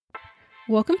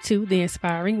Welcome to the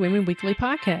Inspiring Women Weekly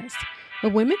podcast,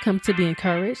 where women come to be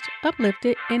encouraged,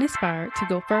 uplifted, and inspired to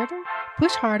go further,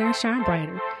 push harder, and shine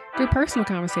brighter through personal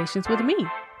conversations with me,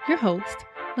 your host,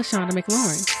 LaShonda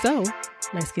McLaurin. So,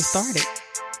 let's get started.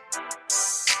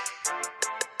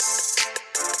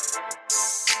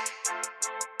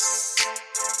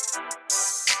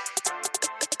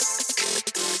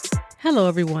 Hello,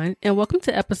 everyone, and welcome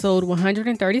to episode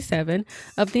 137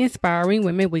 of the Inspiring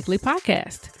Women Weekly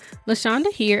podcast.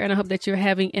 LaShonda here, and I hope that you're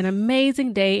having an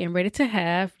amazing day and ready to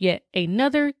have yet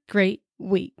another great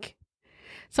week.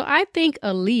 So I think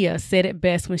Aaliyah said it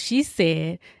best when she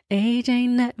said, age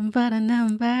ain't nothing but a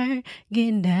number,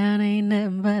 getting down ain't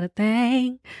nothing but a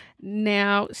thing.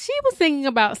 Now, she was singing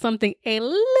about something a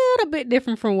little bit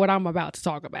different from what I'm about to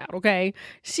talk about, okay?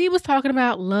 She was talking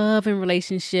about love and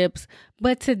relationships,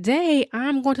 but today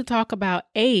I'm going to talk about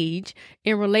age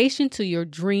in relation to your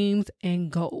dreams and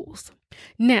goals.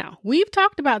 Now, we've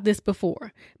talked about this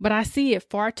before, but I see it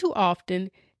far too often,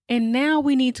 and now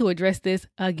we need to address this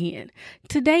again.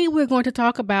 Today, we're going to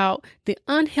talk about the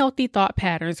unhealthy thought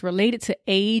patterns related to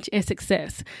age and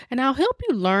success, and I'll help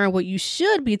you learn what you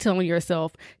should be telling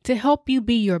yourself to help you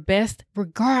be your best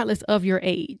regardless of your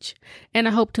age. And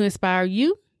I hope to inspire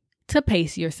you to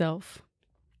pace yourself.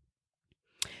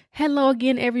 Hello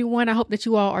again, everyone. I hope that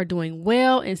you all are doing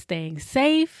well and staying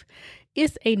safe.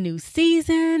 It's a new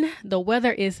season. The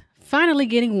weather is finally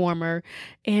getting warmer,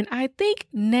 and I think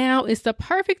now is the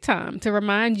perfect time to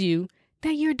remind you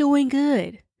that you're doing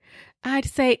good. I'd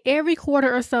say every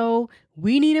quarter or so,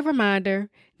 we need a reminder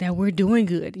that we're doing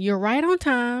good. You're right on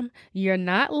time. You're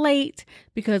not late,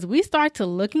 because we start to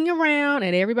looking around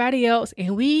at everybody else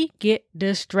and we get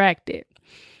distracted.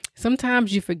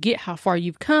 Sometimes you forget how far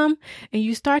you've come and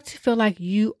you start to feel like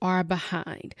you are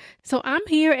behind. So I'm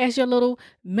here as your little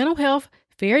mental health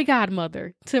fairy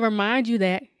godmother to remind you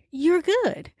that you're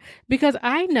good, because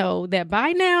I know that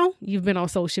by now you've been on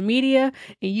social media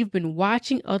and you've been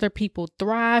watching other people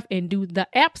thrive and do the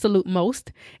absolute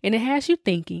most. And it has you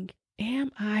thinking,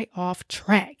 am I off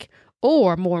track?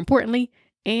 Or more importantly,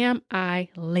 am I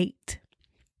late?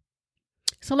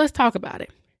 So let's talk about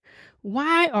it.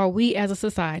 Why are we as a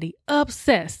society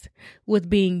obsessed with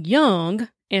being young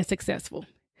and successful?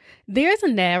 There's a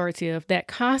narrative that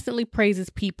constantly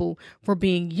praises people for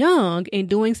being young and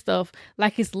doing stuff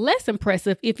like it's less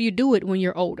impressive if you do it when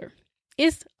you're older.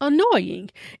 It's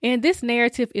annoying. And this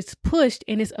narrative is pushed,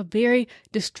 and it's a very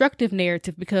destructive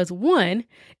narrative because, one,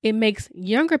 it makes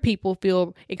younger people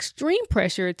feel extreme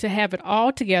pressure to have it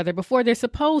all together before they're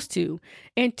supposed to.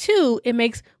 And two, it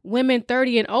makes women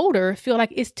 30 and older feel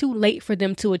like it's too late for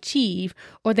them to achieve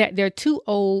or that they're too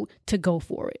old to go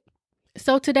for it.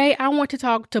 So today I want to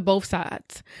talk to both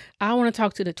sides. I want to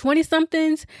talk to the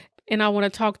 20-somethings and I want to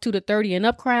talk to the 30 and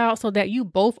up crowd so that you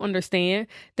both understand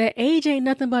that age ain't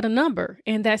nothing but a number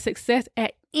and that success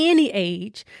at any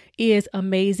age is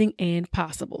amazing and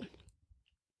possible.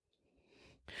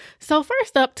 So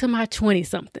first up, to my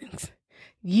 20-somethings,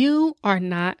 you are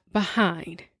not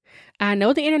behind. I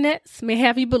know the internet may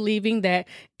have you believing that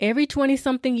every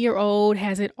 20-something-year-old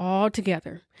has it all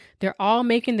together. They're all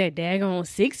making their daggone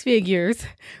six figures,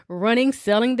 running,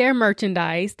 selling their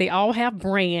merchandise. They all have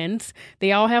brands.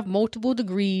 They all have multiple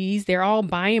degrees. They're all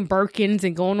buying Birkins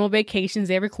and going on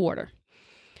vacations every quarter.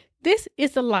 This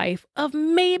is the life of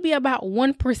maybe about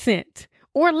 1%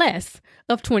 or less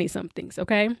of 20-somethings,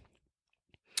 okay?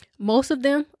 Most of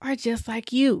them are just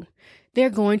like you. They're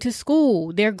going to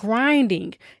school. They're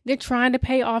grinding. They're trying to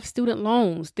pay off student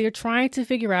loans. They're trying to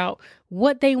figure out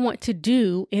what they want to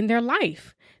do in their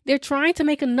life. They're trying to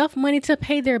make enough money to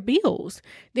pay their bills.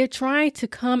 They're trying to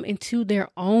come into their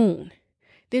own.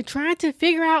 They're trying to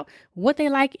figure out what they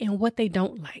like and what they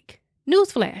don't like.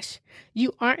 Newsflash,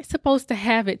 you aren't supposed to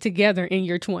have it together in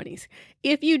your 20s.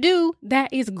 If you do,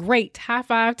 that is great. High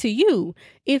five to you.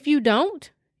 If you don't,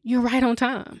 you're right on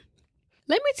time.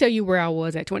 Let me tell you where I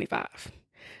was at 25.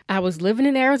 I was living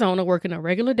in Arizona working a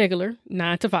regular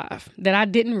 9 to 5 that I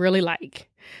didn't really like.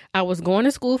 I was going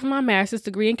to school for my master's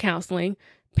degree in counseling,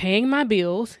 paying my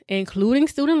bills, including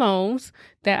student loans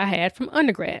that I had from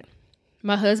undergrad.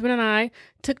 My husband and I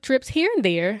took trips here and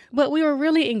there, but we were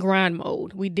really in grind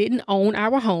mode. We didn't own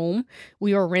our home.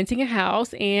 We were renting a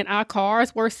house, and our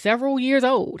cars were several years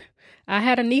old. I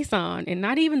had a Nissan, and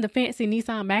not even the fancy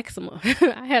Nissan Maxima.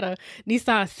 I had a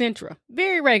Nissan Sentra,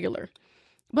 very regular.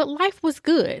 But life was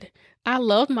good. I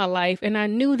loved my life, and I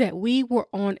knew that we were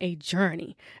on a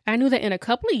journey. I knew that in a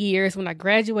couple of years when I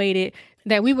graduated,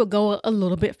 that we would go a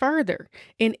little bit further.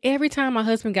 And every time my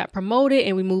husband got promoted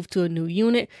and we moved to a new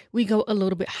unit, we go a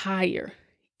little bit higher.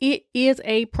 It is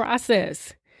a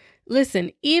process.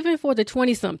 Listen, even for the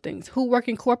 20-somethings who work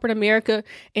in corporate America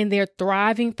and they're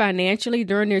thriving financially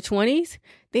during their 20s,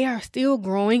 they are still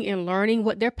growing and learning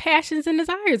what their passions and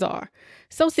desires are.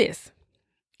 So sis,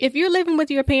 if you're living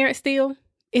with your parents still,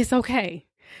 it's okay.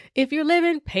 If you're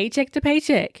living paycheck to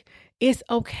paycheck, it's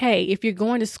okay. If you're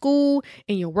going to school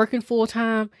and you're working full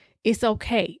time, it's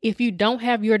okay. If you don't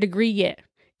have your degree yet,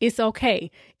 it's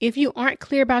okay. If you aren't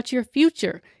clear about your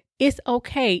future, it's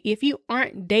okay. If you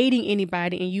aren't dating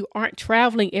anybody and you aren't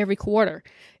traveling every quarter,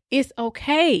 it's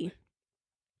okay.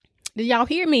 Did y'all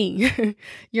hear me?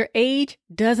 Your age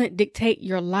doesn't dictate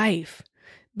your life.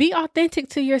 Be authentic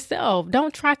to yourself.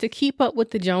 Don't try to keep up with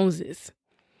the Joneses.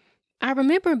 I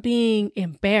remember being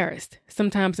embarrassed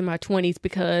sometimes in my 20s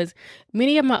because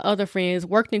many of my other friends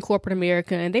worked in corporate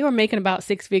America and they were making about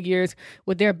 6 figures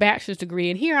with their bachelor's degree.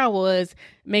 And here I was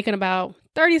making about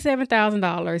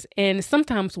 $37,000 and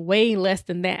sometimes way less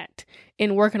than that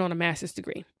and working on a master's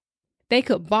degree. They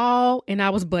could ball and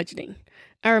I was budgeting.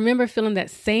 I remember feeling that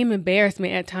same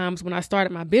embarrassment at times when I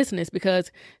started my business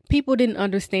because people didn't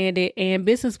understand it and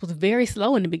business was very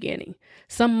slow in the beginning.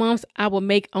 Some months I would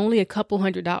make only a couple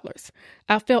 $100s.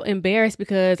 I felt embarrassed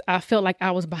because I felt like I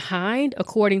was behind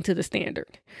according to the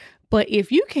standard. But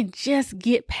if you can just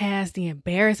get past the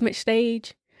embarrassment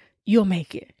stage, you'll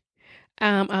make it.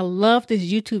 I love this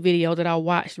YouTube video that I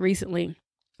watched recently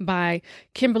by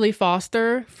Kimberly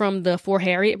Foster from the For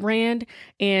Harriet brand.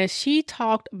 And she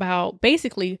talked about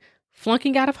basically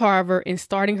flunking out of Harvard and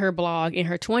starting her blog in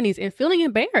her 20s and feeling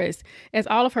embarrassed as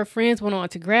all of her friends went on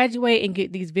to graduate and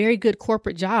get these very good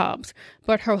corporate jobs.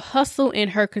 But her hustle and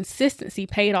her consistency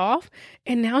paid off.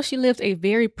 And now she lives a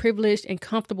very privileged and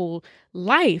comfortable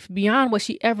life beyond what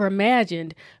she ever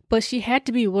imagined. But she had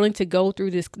to be willing to go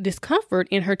through this discomfort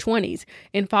in her 20s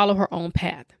and follow her own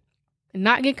path.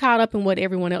 Not get caught up in what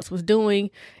everyone else was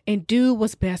doing and do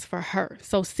what's best for her.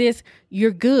 So sis,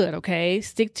 you're good, okay?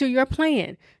 Stick to your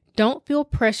plan. Don't feel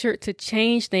pressured to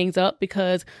change things up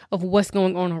because of what's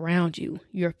going on around you.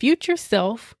 Your future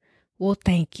self will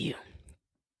thank you.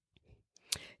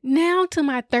 Now to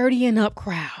my 30 and up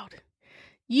crowd.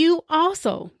 You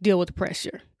also deal with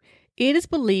pressure. It is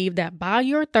believed that by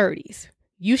your 30s,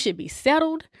 you should be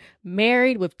settled,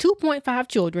 married with 2.5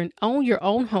 children, own your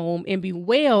own home, and be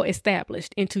well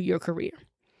established into your career.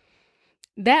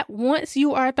 That once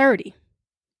you are 30,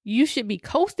 you should be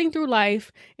coasting through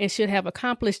life and should have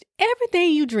accomplished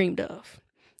everything you dreamed of.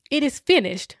 It is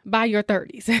finished by your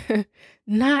 30s.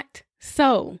 Not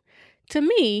so. To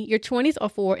me, your 20s are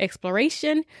for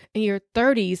exploration and your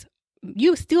 30s,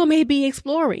 you still may be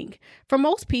exploring. For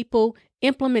most people,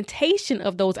 implementation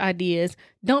of those ideas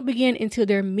don't begin until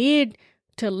their mid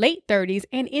to late 30s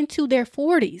and into their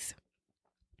 40s.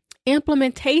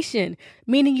 Implementation,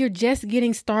 meaning you're just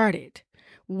getting started.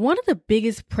 One of the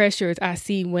biggest pressures I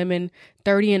see women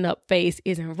 30 and up face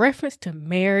is in reference to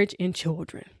marriage and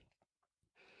children.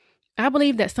 I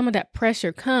believe that some of that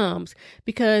pressure comes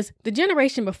because the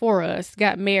generation before us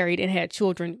got married and had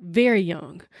children very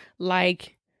young,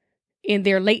 like in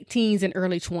their late teens and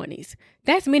early 20s.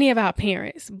 That's many of our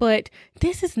parents, but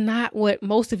this is not what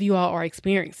most of you all are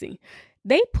experiencing.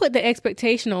 They put the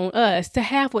expectation on us to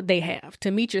have what they have,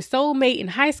 to meet your soulmate in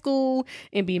high school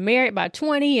and be married by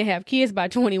 20 and have kids by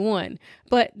 21.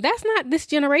 But that's not this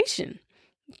generation.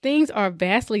 Things are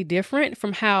vastly different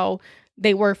from how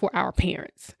they were for our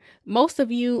parents. Most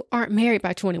of you aren't married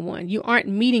by 21. You aren't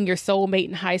meeting your soulmate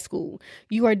in high school.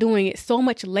 You are doing it so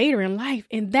much later in life,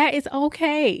 and that is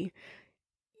okay.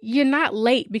 You're not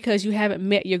late because you haven't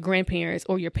met your grandparents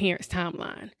or your parents'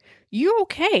 timeline. You're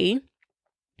okay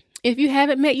if you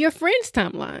haven't met your friend's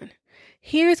timeline.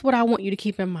 Here's what I want you to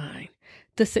keep in mind.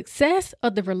 The success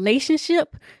of the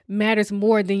relationship matters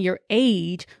more than your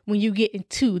age when you get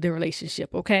into the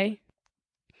relationship, okay?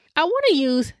 I want to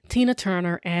use Tina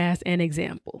Turner as an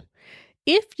example.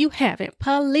 If you haven't,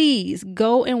 please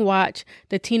go and watch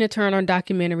the Tina Turner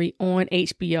documentary on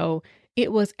HBO.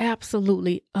 It was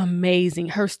absolutely amazing.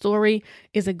 Her story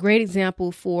is a great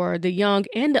example for the young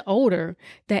and the older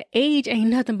that age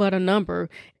ain't nothing but a number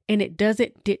and it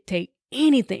doesn't dictate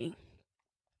anything.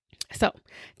 So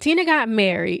Tina got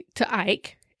married to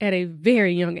Ike at a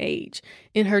very young age.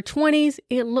 In her 20s,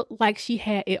 it looked like she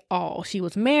had it all. She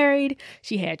was married,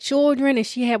 she had children, and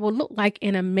she had what looked like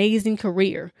an amazing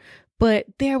career. But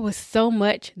there was so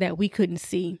much that we couldn't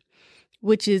see,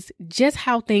 which is just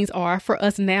how things are for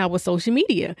us now with social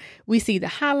media. We see the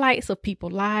highlights of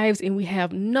people's lives and we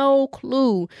have no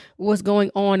clue what's going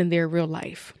on in their real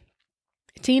life.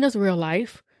 Tina's real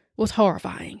life was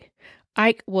horrifying.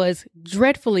 Ike was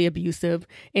dreadfully abusive,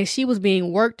 and she was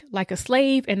being worked like a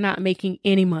slave and not making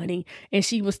any money. And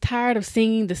she was tired of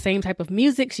singing the same type of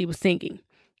music she was singing.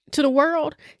 To the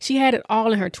world, she had it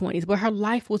all in her 20s, but her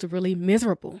life was really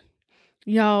miserable.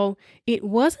 Y'all, it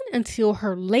wasn't until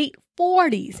her late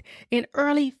 40s and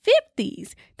early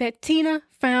 50s that Tina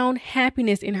found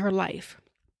happiness in her life.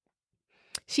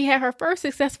 She had her first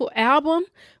successful album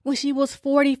when she was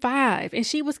 45, and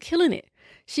she was killing it.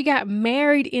 She got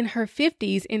married in her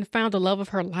 50s and found the love of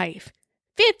her life.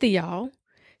 50, y'all.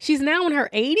 She's now in her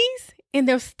 80s, and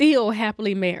they're still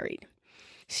happily married.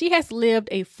 She has lived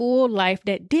a full life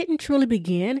that didn't truly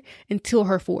begin until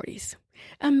her 40s.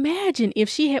 Imagine if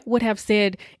she would have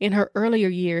said in her earlier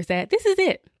years that this is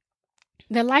it,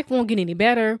 that life won't get any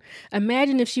better.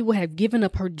 Imagine if she would have given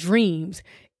up her dreams.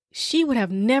 She would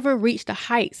have never reached the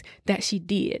heights that she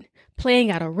did,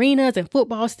 playing at arenas and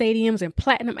football stadiums and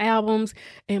platinum albums,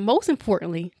 and most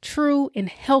importantly, true and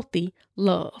healthy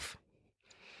love.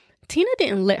 Tina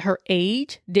didn't let her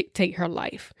age dictate her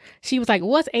life. She was like,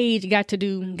 what's age got to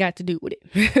do with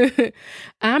it?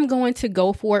 I'm going to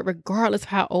go for it regardless of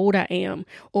how old I am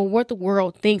or what the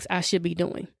world thinks I should be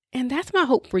doing. And that's my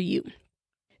hope for you.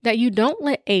 That you don't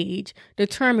let age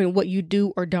determine what you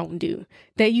do or don't do.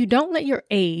 That you don't let your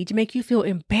age make you feel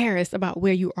embarrassed about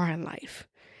where you are in life.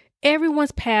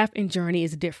 Everyone's path and journey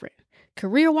is different.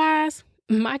 Career-wise,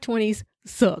 my 20s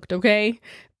sucked, okay?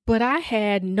 But I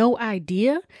had no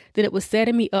idea that it was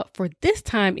setting me up for this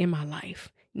time in my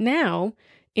life. Now,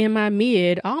 in my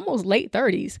almost late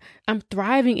 30s, I'm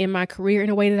thriving in my career in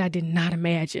a way that I did not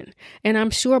imagine. And I'm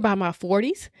sure by my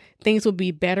 40s, things will be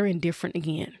better and different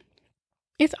again.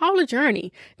 It's all a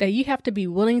journey that you have to be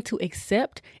willing to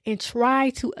accept and try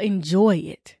to enjoy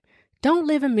it. Don't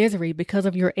live in misery because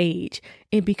of your age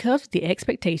and because of the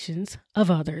expectations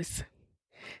of others.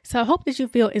 So I hope that you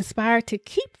feel inspired to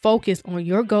keep focused on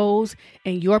your goals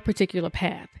and your particular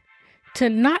path, to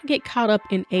not get caught up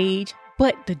in age,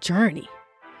 but the journey,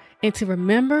 and to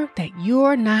remember that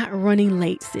you're not running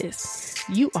late, sis.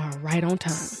 You are right on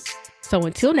time. So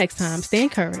until next time, stay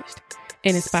encouraged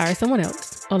and inspire someone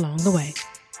else along the way.